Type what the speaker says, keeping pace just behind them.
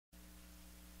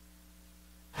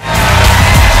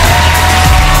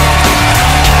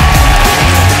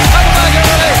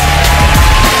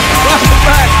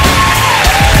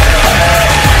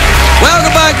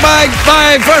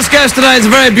My first guest tonight is a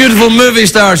very beautiful movie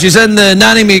star. She's in the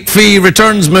Nanny McPhee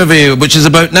Returns movie, which is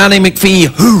about Nanny McPhee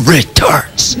who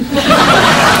returns.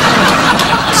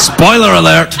 Spoiler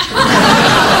alert.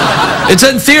 It's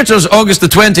in theatres August the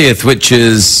 20th, which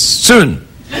is soon.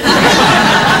 Take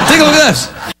a look at this.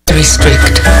 Very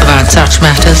strict about such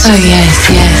matters. Oh, yes,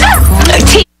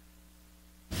 yes.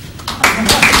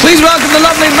 Please welcome the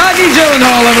lovely Maggie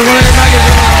Gyllenhaal, everybody. Maggie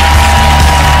Gyllenhaal.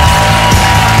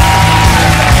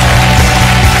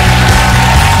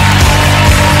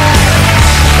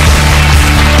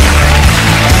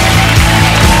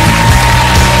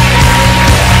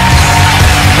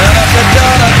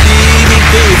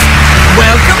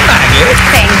 Welcome, Maggie.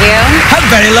 Thank you. How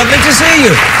very lovely to see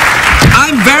you.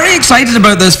 I'm very excited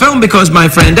about this film because my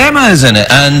friend Emma is in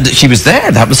it, and she was there.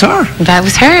 That was her. That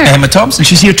was her. Emma Thompson.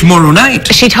 She's here tomorrow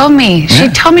night. She told me. She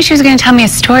told me she was going to tell me a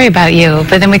story about you,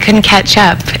 but then we couldn't catch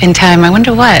up in time. I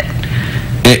wonder what.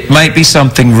 It might be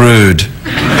something rude.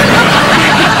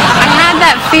 I had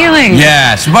that feeling.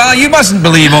 Yes. Well, you mustn't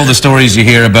believe all the stories you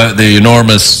hear about the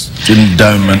enormous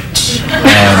endowment.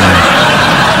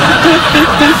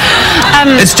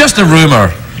 It's just a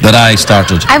rumor that I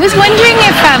started. I was wondering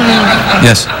if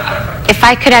Yes. if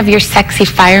I could have your sexy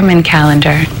fireman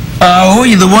calendar. Oh,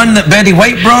 you the one that Betty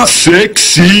White brought?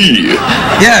 Sexy.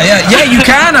 Yeah, you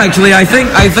can actually. I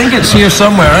think it's here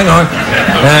somewhere. Hang on.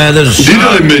 There's. Did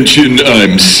I mention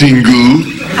I'm single?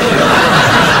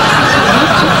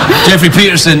 Jeffrey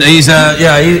Peterson. He's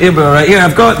he'll be all right. Here,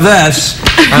 I've got this,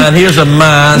 and here's a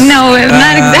mask. No, it's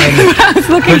not exactly what I was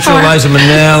looking Picture for. of Liza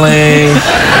Minnelli.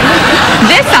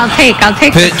 This I'll take. I'll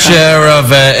take this one. Picture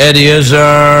of Eddie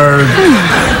Izzard.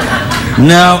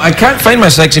 No, I can't find my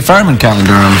sexy fireman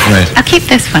calendar, I'm afraid. I'll keep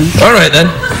this one. All right, then.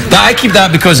 I keep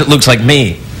that because it looks like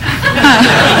me.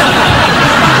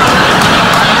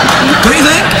 Don't you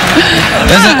think?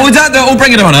 Is it? Oh,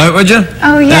 bring it on out, would you?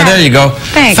 Oh, yeah. There you go.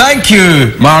 Thanks. Thank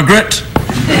you, Margaret.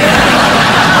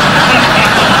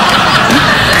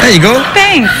 There you go.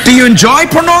 Thanks. Do you enjoy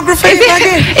pornography,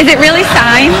 Maggie? Is it really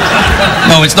signed?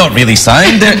 No, it's not really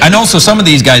signed. And also, some of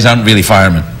these guys aren't really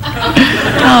firemen.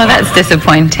 Oh, that's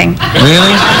disappointing.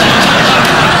 Really?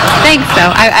 Thanks,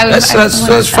 though.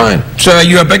 That's fine. So, are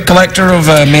you a big collector of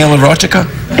male erotica?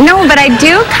 No, but I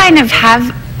do kind of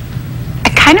have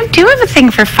a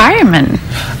thing for firemen.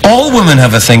 All women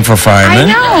have a thing for firemen.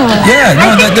 I know. Yeah,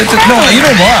 no, no, you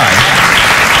know why?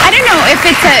 I don't know if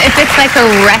it's like a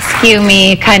rescue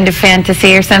me kind of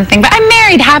fantasy or something. But I'm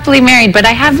married, happily married, but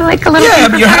I have like a little. Yeah,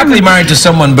 but you're happily married to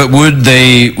someone, but would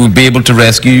be able to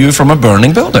rescue you from a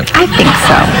burning building? I think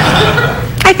so.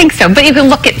 I think so. But you can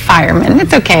look at firemen.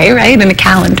 It's okay, right? In a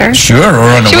calendar. Sure, or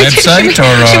on a website,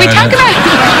 should we talk about?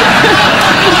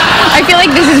 I feel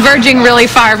like this is verging really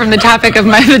far from the topic of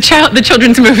the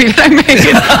children's movie that I'm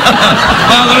making.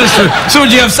 Well, that is true. So,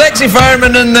 do you have sexy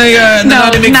firemen in the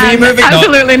Nanny McPhee movie?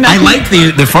 Absolutely not. I like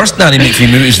the first Nanny McPhee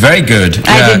movie. It's very good.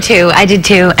 I did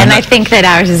too. And I think that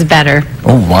ours is better.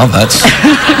 Oh, wow, that's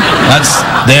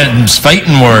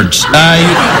fighting words.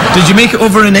 Did you make it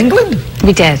over in England?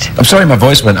 We did. I'm sorry, my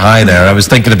voice went high there. I was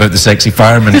thinking about the sexy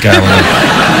fireman calendar.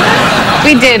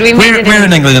 We did. We made it. Where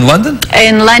in England? In London?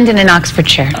 In London and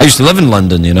Oxfordshire. I used to live in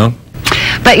London, you know.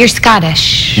 But you're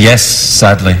Scottish. Yes,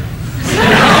 sadly.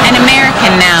 And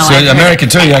American now. So American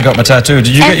too. Yeah, I got my tattoo.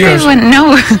 Did you get yours?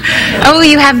 No. Oh,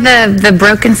 you have the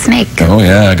broken snake. Oh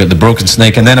yeah, I got the broken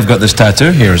snake, and then I've got this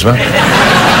tattoo here as well. Do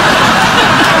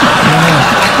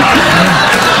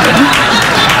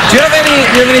you have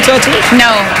any tattoos?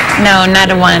 No,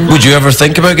 not a one. Would you ever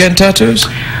think about getting tattoos?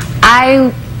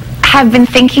 I have been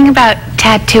thinking about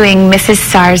tattooing Mrs.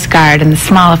 Sarsgaard in the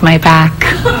small of my back.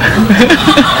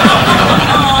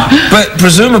 But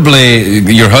presumably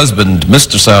your husband,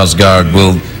 Mr. Sarsgaard,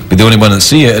 will be the only one that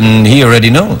see it, and he already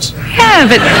knows. Yeah,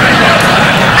 but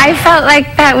I felt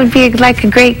like that would be like a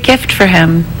great gift for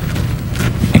him.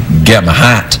 Get him a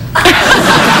hat.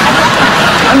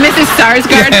 A Mrs.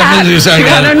 Sarsgaard hat? Mrs. Sarsgaard.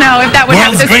 I don't know if that would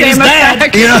have the same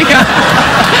effect. You know?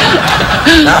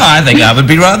 No, I think that would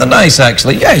be rather nice,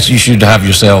 actually. Yes, you should have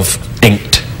yourself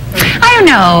inked. I don't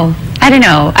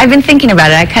know. I've been thinking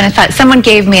about it. I kind of thought someone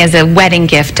gave me as a wedding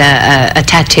gift a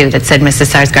tattoo that said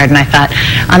Mrs. Sarsgaard, and I thought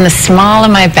on the small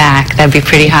of my back that'd be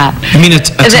pretty hot. You mean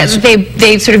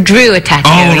they sort of drew a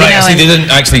tattoo. Oh, right. You know, See, they didn't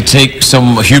actually take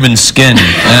some human skin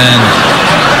and.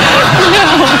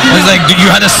 No. It's like you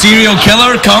had a serial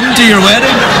killer come to your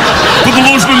wedding. Put the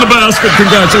lotion in the basket.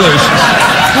 Congratulations.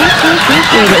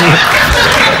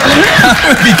 That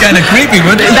would be kind of creepy,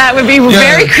 wouldn't it? That would be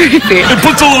very creepy.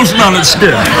 Put the lotion on it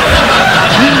still.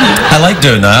 I like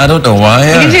doing that. I don't know why.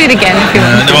 You can do it again if you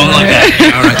want. No, like that.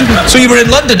 All right. So you were in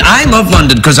London. I love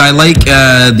London because I like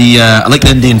I like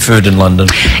the Indian food in London.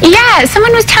 Yeah,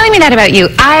 someone was telling me that about you.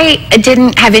 I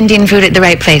didn't have Indian food at the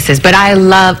right places, but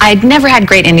I'd never had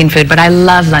great Indian food, but I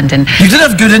love London. You did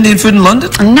have good Indian food in London?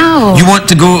 No. You want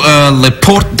to go Le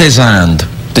Porte des Indes.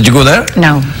 Did you go there?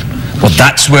 No. Well,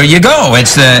 that's where you go.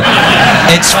 It's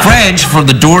French for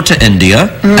the door to India,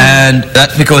 and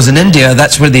that's because in India,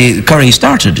 that's where the curry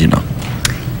started, you know.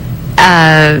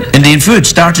 Indian food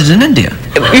started in India.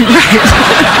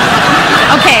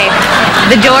 Okay,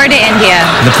 the door to India.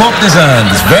 The Porte des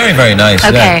Indes is very, very nice.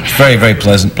 Okay. Yeah, it's a very, very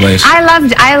pleasant place. I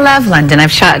love London.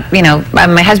 I've shot,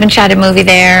 my husband shot a movie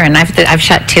there, and I've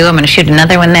shot 2. I'm going to shoot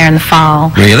another one there in the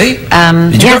fall. Really?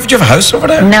 Did you have a house over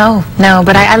there? No,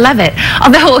 but I love it.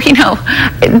 Although,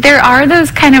 there are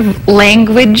those kind of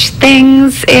language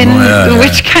things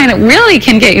which kind of really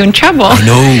can get you in trouble. I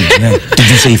know. Yeah. Did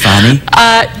you say Fanny?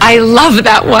 I love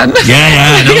that one.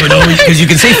 Yeah, no, because you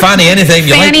can say Fanny anything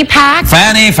you Fanny like. Pack.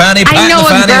 Fanny Pack. I know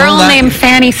a girl named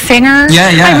Fanny Singer.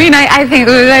 Yeah. I mean, I think,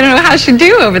 I don't know how she'd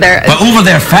do over there. But over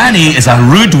there, Fanny is a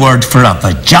rude word for a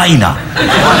vagina.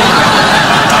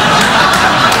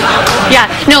 Yeah,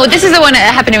 no, this is the one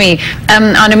that happened to me.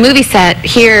 On a movie set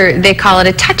here, they call it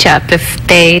a touch-up if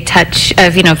they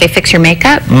if they fix your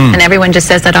makeup, and everyone just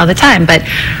says that all the time. But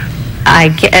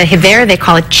there they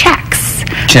call it checks.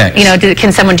 Checks.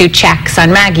 Can someone do checks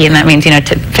on Maggie? And that means,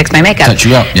 to fix my makeup. Touch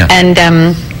you up, yeah. And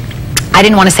I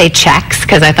didn't want to say checks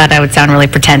because I thought I would sound really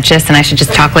pretentious and I should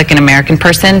just talk like an American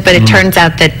person. But it turns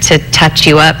out that to touch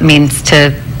you up means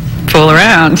to fool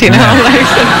around, So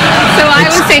I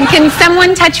was saying, can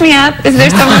someone touch me up? Is there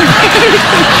someone?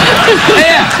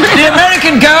 Yeah, the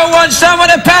American girl wants someone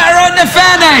to pat her on the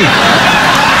fanny.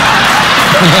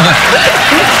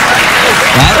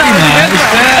 That'd be nice.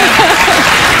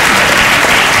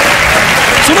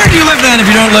 So where do you live then if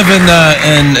you don't live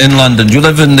in London? Do you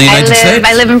live in the United States?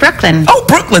 I live in Brooklyn. Oh,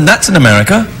 Brooklyn, that's in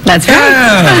America. That's right.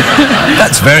 Yeah.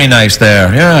 That's very nice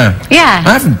there, yeah. Yeah.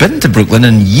 I haven't been to Brooklyn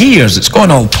in years. It's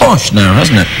gone all posh now,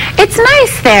 hasn't it? It's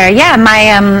nice there, yeah.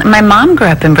 My mom grew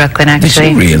up in Brooklyn,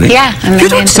 actually. Did she really? Yeah. You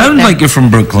don't sound like you're from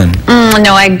Brooklyn.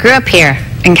 No, I grew up here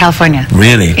in California.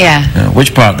 Really? Yeah.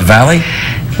 Which part? The Valley?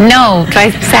 No, do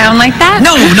I sound like that?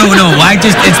 No. It's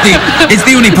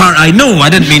the only part I know.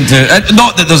 I didn't mean to.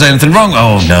 Not that there's anything wrong.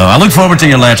 Oh no, I look forward to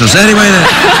your letters. Anyway,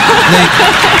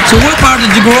 so what part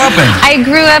did you grow up in? I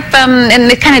grew up in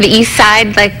the kind of the east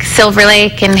side, like Silver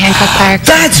Lake and Hancock Park.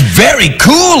 That's very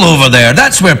cool over there.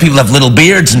 That's where people have little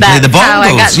beards and play the bongos. How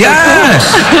I got so yes.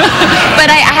 Cool. But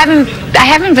I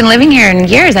haven't been living here in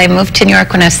years. I moved to New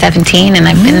York when I was 17, and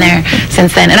I've been there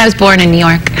since then. And I was born in New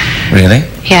York. Really?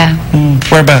 Yeah.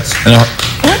 Whereabouts? What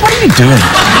are you doing?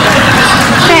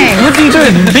 Hey. What are you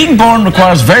doing? Being born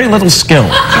requires very little skill.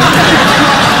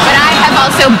 But I have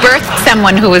also birthed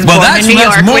someone who was born in New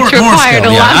York, which required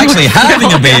a lot more Actually,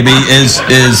 having a baby is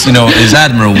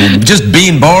admirable. Just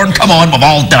being born, come on, we've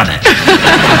all done it.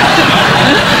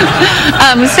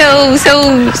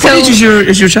 What age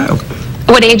is your child?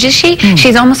 What age is she?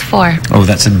 She's almost 4. Oh,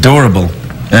 that's adorable.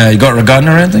 You got her a gun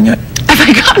or anything yet? Have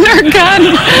I gotten her a gun?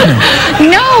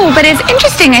 No, but it's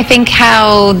interesting, I think,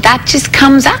 how that just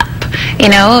comes up.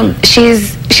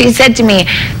 She said to me,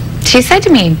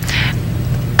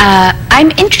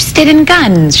 I'm interested in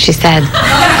guns, she said.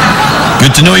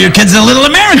 Good to know your kid's a little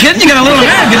American. You got a little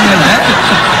American in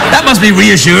that. That must be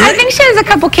reassuring. I think she has a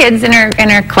couple kids in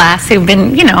her class who've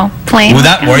been, playing. Well,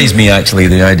 that worries me, actually,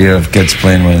 the idea of kids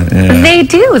playing with it. Yeah. They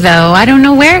do, though. I don't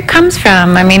know where it comes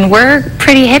from. I mean, we're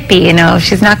pretty hippie,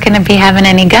 She's not going to be having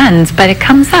any guns, but it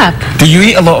comes up. Do you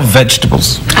eat a lot of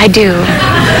vegetables? I do.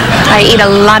 I eat a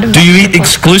lot of vegetables. Do you eat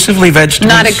exclusively vegetables?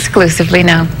 Not exclusively,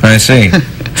 no. I see.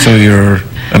 So you're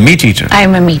a meat eater?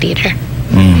 I'm a meat eater.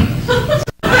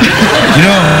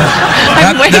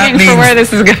 I'm waiting for where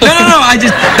this is going. No.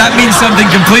 That means something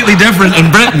completely different in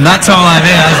Britain. That's all I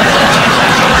mean.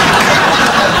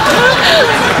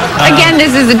 Again,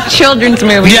 this is a children's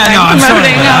movie. Yeah, no, I'm sorry.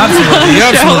 Absolutely.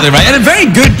 You're absolutely right. And a very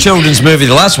good children's movie,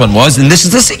 the last one was, and this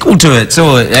is the sequel to it.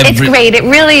 So it's great. It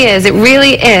really is. It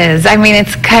really is. I mean,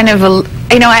 it's kind of a...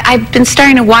 I've been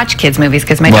starting to watch kids' movies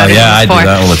because my daughter's 4. I do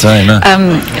that all the time. Huh?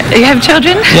 You have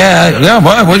children? Yeah.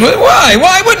 Why?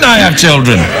 Why wouldn't I have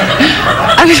children?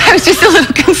 I was just a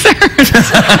little concerned.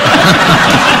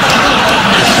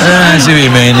 I see what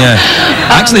you mean, yeah.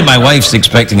 Actually, my wife's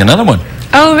expecting another one.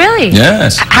 Oh, really?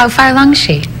 Yes. How far along is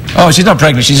she? Oh, she's not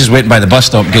pregnant. She's just waiting by the bus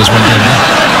stop in case one day.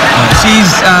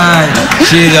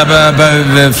 She's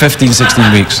about 15,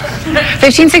 16 weeks.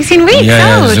 15, 16 weeks.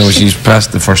 Yeah, Oh, so she's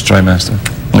past the first trimester.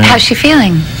 Yeah. How's she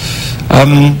feeling?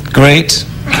 Great.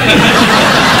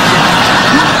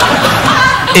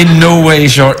 In no way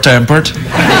short-tempered.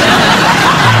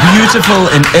 Beautiful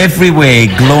in every way,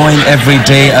 glowing every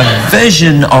day, a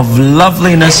vision of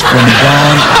loveliness from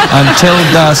dawn until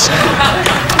dusk.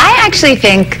 I actually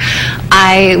think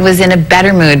I was in a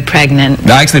better mood pregnant.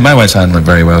 Actually, my wife's handling it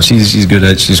very well. She's good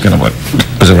at it. She's kind of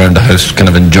was around the house kind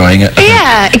of enjoying it.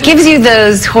 Yeah, it gives you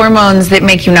those hormones that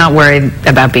make you not worried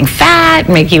about being fat,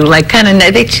 make you like kind of,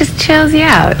 it just chills you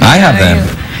out. I have them.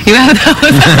 You have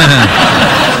those?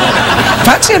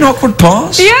 Fancy an awkward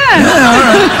pause? Yeah.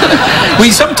 All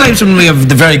right. Sometimes when we have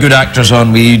the very good actors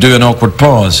on, we do an awkward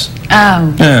pause.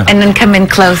 Oh. Yeah. And then come in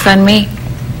close on me?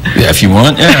 Yeah, if you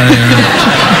want, yeah.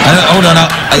 Hold on,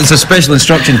 it's a special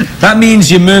instruction. That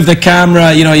means you move the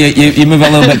camera, you move a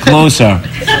little bit closer.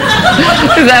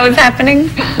 Is that what's happening?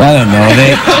 I don't know.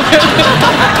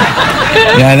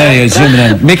 Yeah, there you go, zoom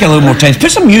in. Make it a little more tense.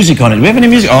 Put some music on it. Do we have any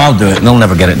music? Oh, I'll do it. They'll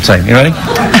never get it in time. You ready?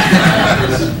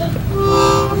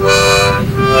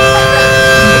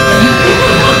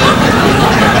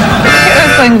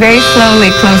 Going very slowly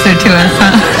closer to us,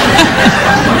 huh?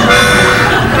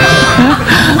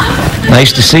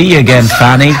 Nice to see you again,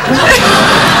 Fanny.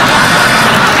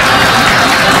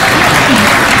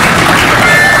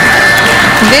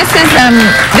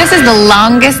 This is the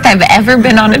longest I've ever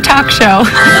been on a talk show.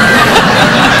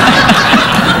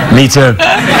 Me too.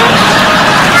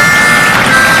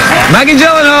 Maggie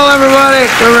Gyllenhaal, everybody.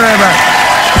 We're right back.